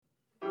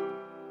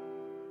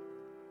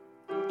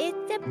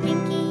It's a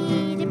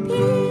Pinky the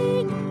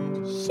Pig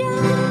show.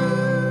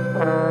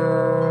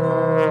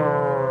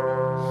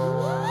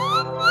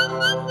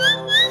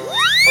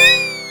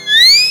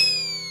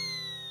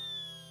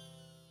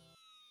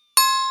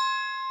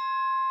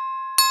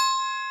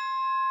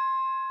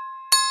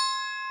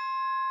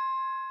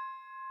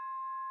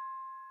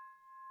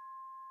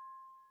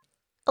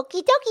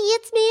 Okie dokie,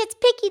 it's me, it's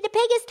Pinky the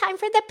Pig. It's time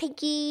for the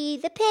Pinky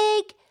the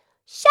Pig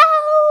show.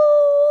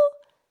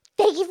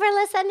 Thank you for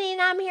listening.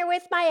 I'm here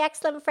with my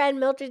excellent friend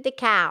Mildred the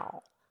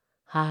Cow.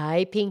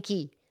 Hi,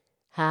 Pinky.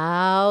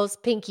 How's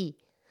Pinky?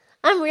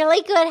 I'm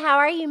really good. How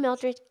are you,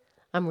 Mildred?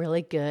 I'm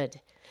really good.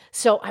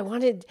 So I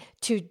wanted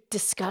to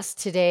discuss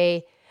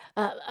today,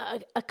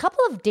 a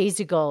couple of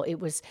days ago, it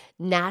was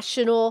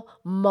National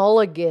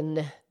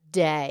Mulligan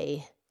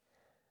Day.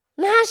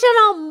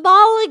 National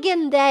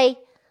Mulligan Day.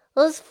 It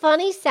was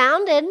funny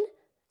sounding.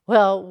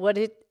 Well, what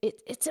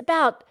it's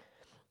about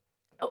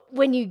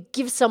when you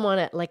give someone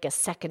a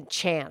second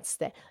chance,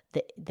 that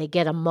they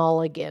get a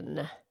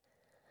mulligan.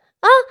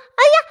 Oh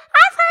yeah,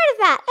 I've heard of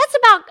that. That's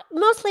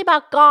mostly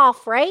about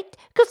golf, right?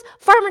 Because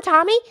Farmer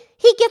Tommy,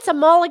 he gets a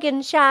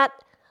mulligan shot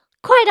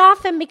quite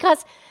often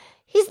because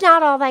he's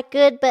not all that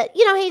good, but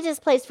he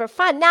just plays for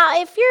fun. Now,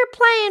 if you're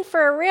playing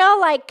for real,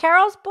 like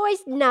Carol's boys,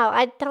 no,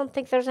 I don't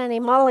think there's any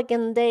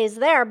mulligan days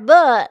there,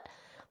 but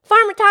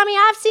Farmer Tommy,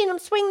 I've seen him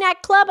swing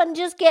that club and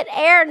just get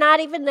air, not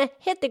even to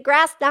hit the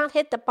grass, not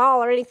hit the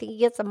ball or anything. He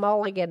gets a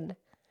mulligan.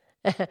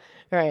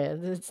 Right,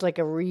 it's like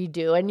a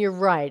redo. And you're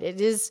right,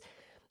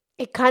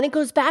 it kind of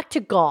goes back to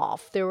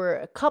golf. There were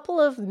a couple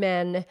of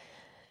men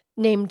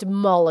named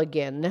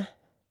Mulligan.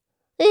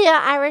 Yeah,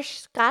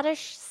 Irish,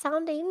 Scottish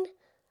sounding,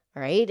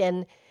 right?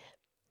 And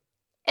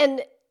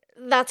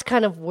that's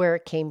kind of where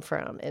it came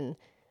from. And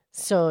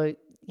so,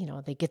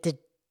 they get to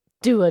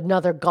do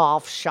another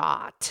golf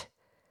shot.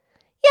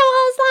 Yeah,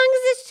 well, as long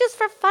as it's just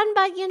for fun,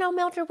 but,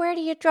 Mildred, where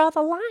do you draw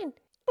the line?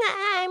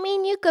 I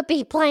mean, you could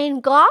be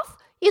playing golf.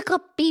 You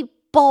could be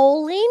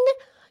bowling.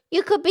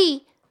 You could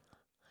be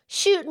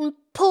shooting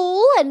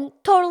pool and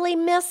totally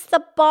miss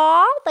the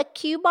ball, the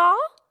cue ball.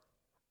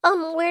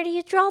 Where do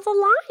you draw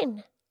the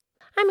line?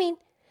 I mean,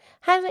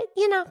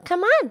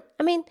 come on.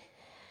 I mean,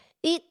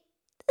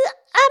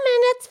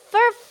 it's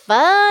for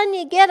fun.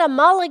 You get a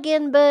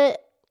mulligan,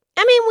 but,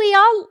 we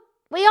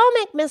all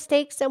make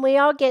mistakes and we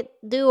all get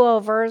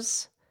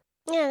do-overs.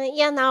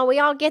 Yeah, we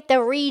all get the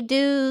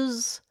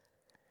redos.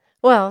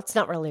 Well, it's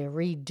not really a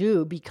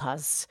redo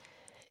because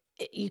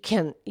you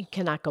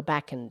cannot go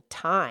back in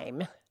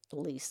time, at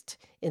least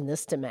in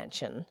this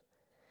dimension.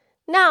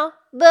 No,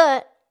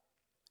 but,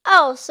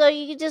 so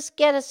you just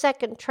get a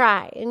second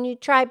try and you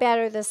try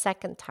better the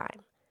second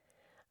time.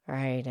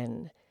 Right,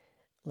 and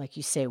like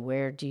you say,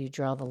 where do you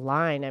draw the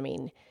line? I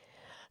mean,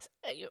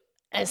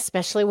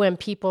 especially when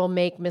people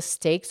make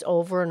mistakes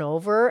over and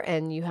over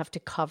and you have to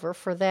cover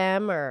for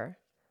them or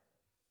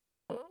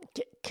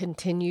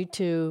continue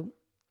to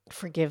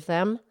forgive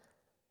them.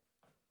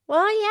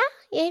 Well,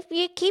 yeah, if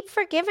you keep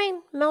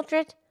forgiving,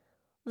 Mildred,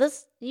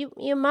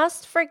 you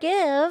must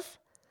forgive.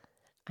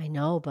 I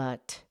know,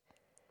 but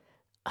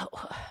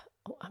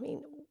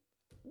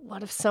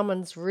what if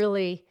someone's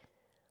really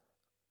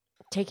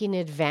taking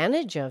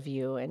advantage of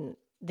you and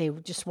they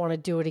just want to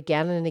do it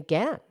again and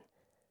again?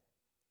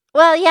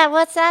 Well, yeah,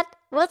 what's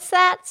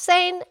that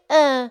saying?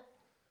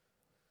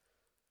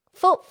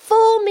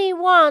 Fool me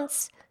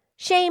once,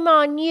 shame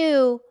on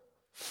you.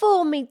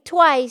 Fool me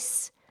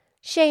twice,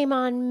 shame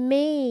on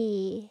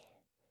me.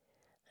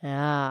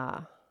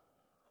 Ah,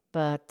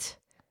 but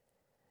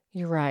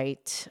you're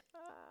right.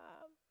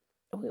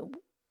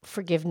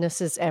 Forgiveness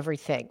is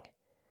everything.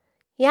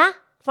 Yeah,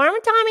 Farmer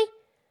Tommy,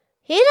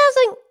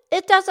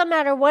 it doesn't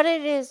matter what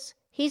it is.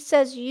 He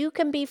says you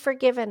can be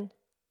forgiven.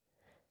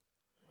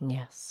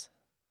 Yes.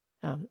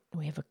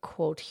 We have a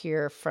quote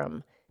here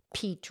from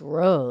Pete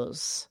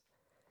Rose.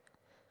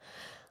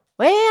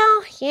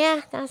 Well,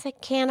 yeah, that's a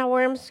can of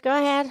worms. Go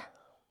ahead.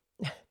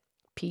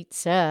 Pete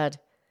said,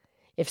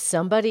 if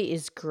somebody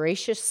is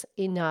gracious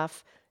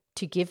enough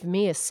to give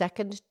me a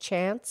second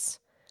chance,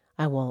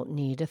 I won't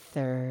need a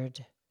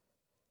third.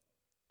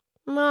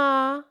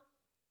 Ma.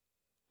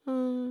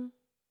 And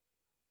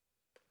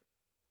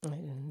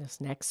this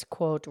next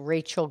quote,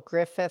 Rachel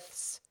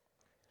Griffiths.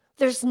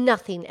 There's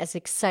nothing as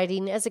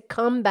exciting as a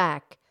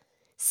comeback.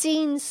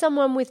 Seeing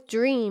someone with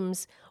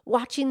dreams,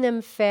 watching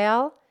them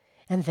fail,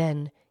 and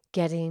then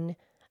getting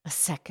a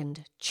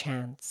second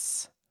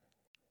chance.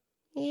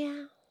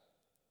 Yeah.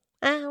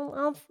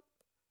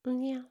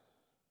 Yeah.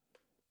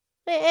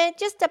 It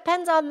just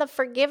depends on the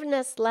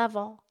forgiveness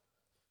level.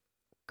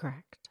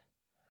 Correct.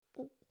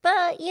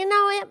 But,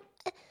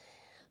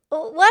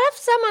 what if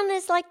someone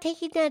is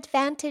taking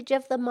advantage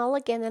of the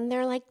mulligan and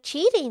they're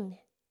cheating?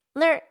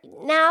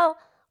 Now,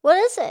 what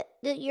is it?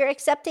 You're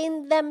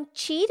accepting them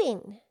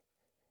cheating.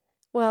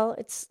 Well,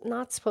 it's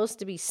not supposed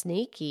to be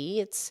sneaky.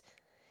 It's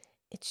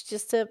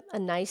just a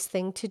nice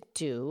thing to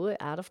do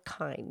out of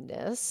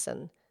kindness.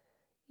 And,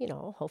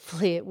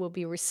 hopefully it will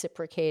be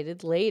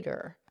reciprocated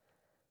later.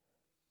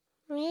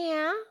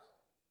 Yeah.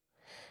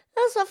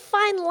 is a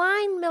fine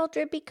line,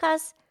 Mildred,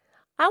 because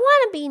I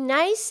want to be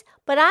nice,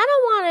 but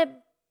I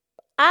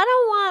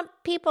don't want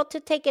people to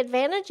take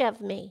advantage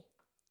of me.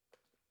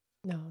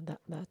 No,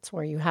 that's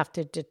where you have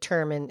to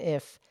determine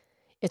if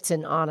it's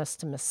an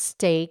honest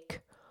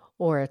mistake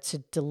or it's a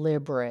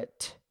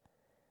deliberate,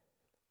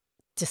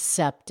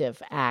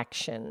 deceptive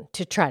action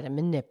to try to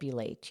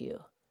manipulate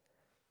you.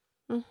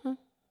 Mm-hmm.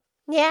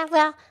 Yeah,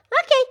 well,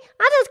 okay.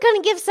 I'm just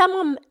going to give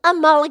someone a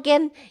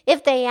mulligan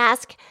if they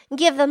ask.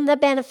 Give them the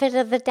benefit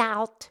of the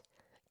doubt.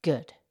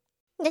 Good.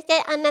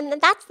 And then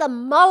that's the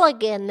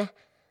mulligan,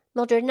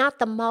 Mildred, not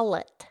the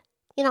mullet.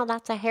 You know,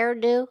 that's a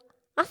hairdo.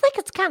 I think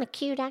it's kind of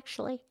cute,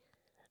 actually.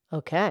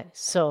 Okay,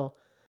 so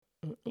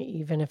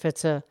even if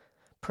it's a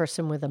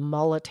person with a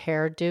mullet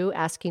hairdo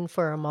asking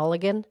for a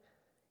mulligan?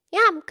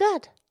 Yeah, I'm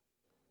good.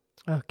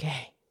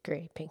 Okay,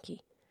 great,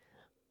 Pinky.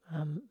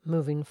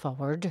 Moving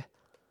forward.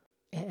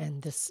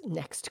 And this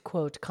next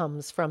quote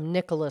comes from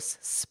Nicholas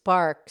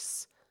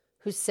Sparks,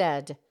 who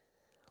said,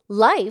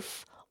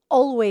 "Life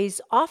always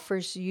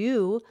offers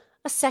you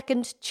a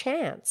second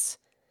chance.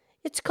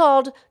 It's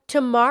called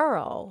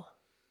tomorrow."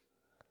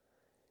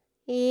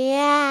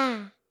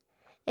 Yeah.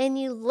 And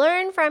you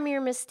learn from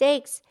your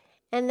mistakes,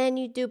 and then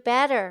you do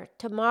better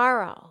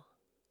tomorrow.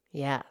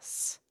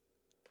 Yes.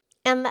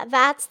 And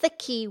that's the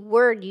key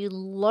word. You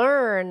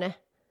learn,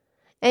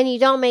 and you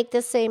don't make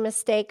the same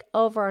mistake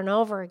over and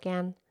over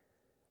again.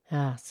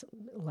 So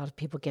a lot of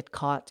people get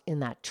caught in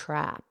that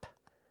trap.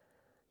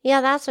 Yeah,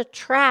 that's a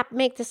trap.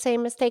 Make the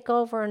same mistake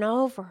over and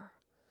over.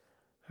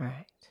 All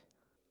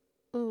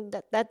right.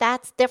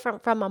 That's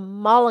different from a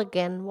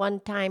mulligan,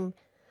 one-time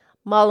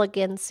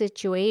mulligan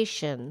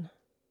situation.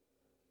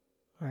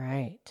 All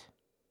right.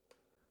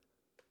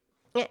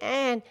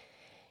 And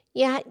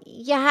you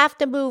have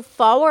to move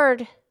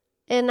forward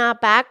and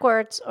not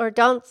backwards, or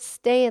don't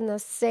stay in the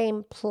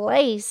same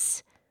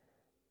place.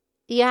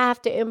 You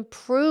have to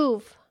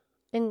improve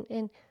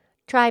and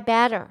try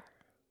better.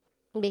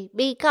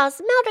 Because,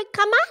 Mildred,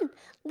 come on.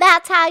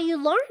 That's how you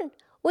learn.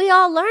 We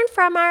all learn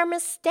from our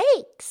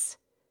mistakes.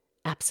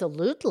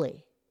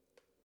 Absolutely.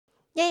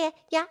 Yeah.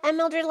 And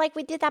Mildred, like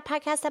we did that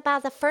podcast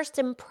about the first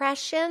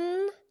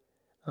impression.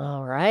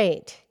 All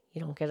right. You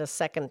don't get a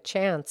second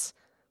chance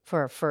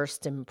for a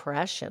first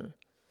impression.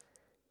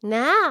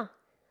 No.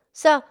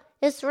 So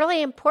it's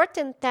really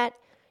important that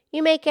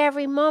you make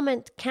every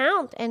moment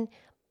count and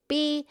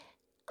be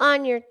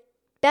on your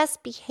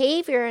best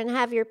behavior and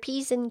have your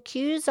P's and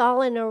Q's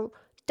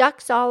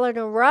ducks all in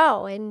a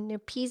row and your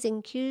P's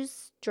and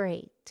Q's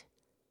straight.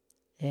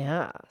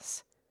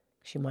 Yes.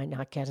 She might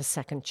not get a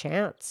second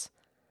chance.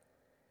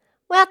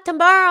 Well,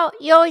 tomorrow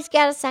you always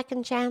get a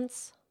second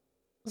chance.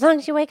 As long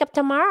as you wake up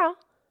tomorrow.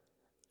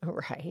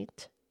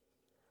 Right.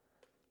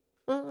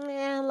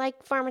 Yeah,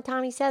 like Farmer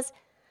Tommy says,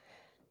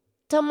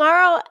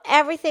 tomorrow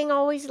everything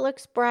always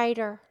looks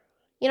brighter.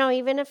 You know,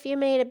 even if you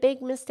made a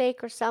big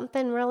mistake or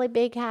something really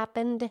big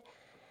happened,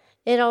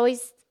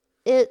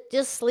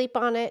 just sleep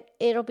on it.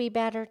 It'll be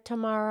better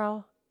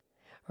tomorrow.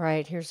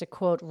 Right. Here's a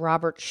quote,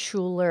 Robert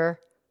Schuller.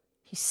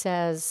 He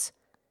says,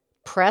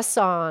 "Press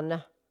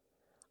on.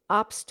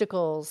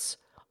 Obstacles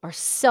are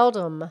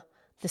seldom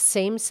the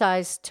same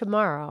size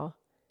tomorrow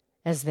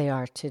as they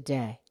are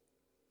today."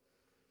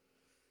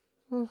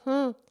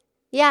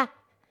 Yeah.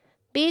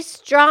 Be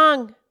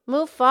strong.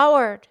 Move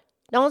forward.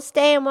 Don't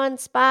stay in one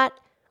spot.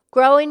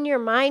 Grow in your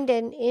mind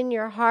and in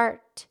your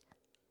heart.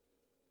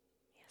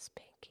 Yes,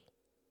 Pinky.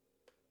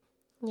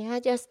 Yeah,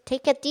 just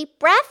take a deep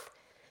breath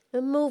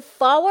and move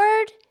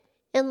forward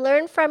and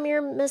learn from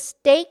your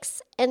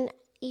mistakes, and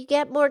you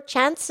get more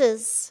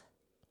chances.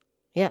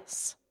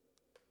 Yes.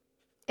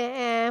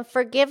 And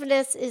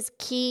forgiveness is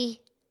key,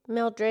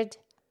 Mildred.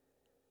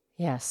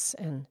 Yes,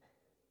 and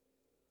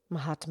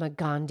Mahatma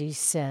Gandhi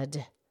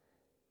said,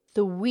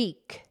 "The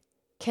weak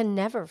can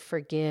never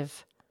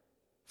forgive.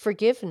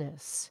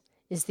 Forgiveness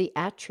is the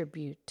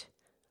attribute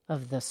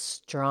of the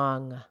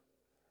strong."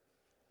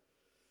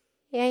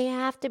 Yeah, you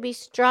have to be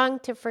strong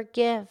to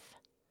forgive.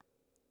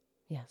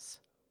 Yes.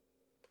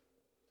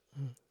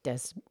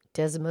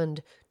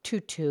 Desmond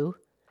Tutu.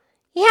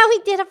 Yeah, we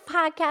did a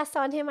podcast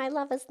on him. I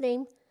love his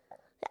name.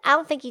 I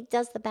don't think he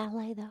does the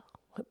ballet, though.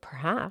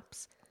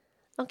 Perhaps.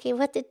 Okay,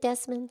 what did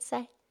Desmond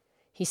say?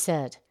 He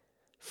said,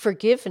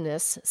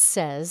 "Forgiveness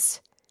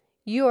says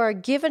you are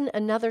given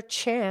another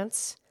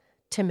chance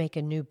to make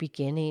a new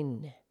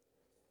beginning."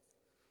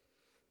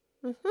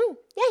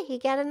 Yeah, you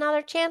get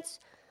another chance.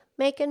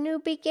 Make a new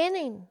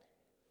beginning.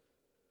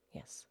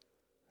 Yes.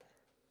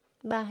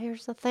 But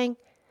here's the thing.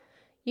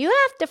 You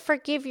have to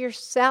forgive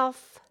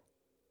yourself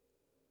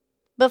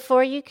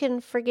before you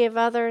can forgive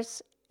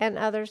others, and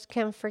others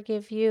can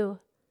forgive you.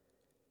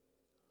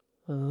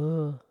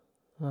 Ooh,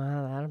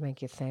 wow, that'll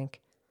make you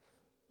think.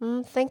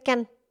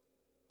 Thinking.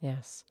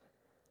 Yes.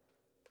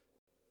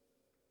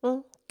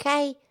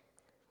 Okay.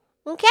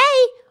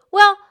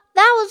 Well,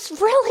 that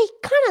was really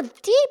kind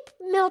of deep,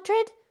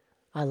 Mildred.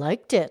 I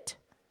liked it.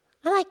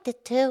 I liked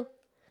it too.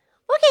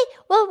 Okay,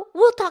 well,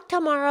 we'll talk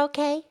tomorrow,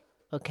 okay?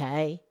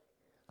 Okay.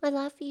 I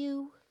love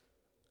you.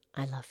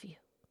 I love you.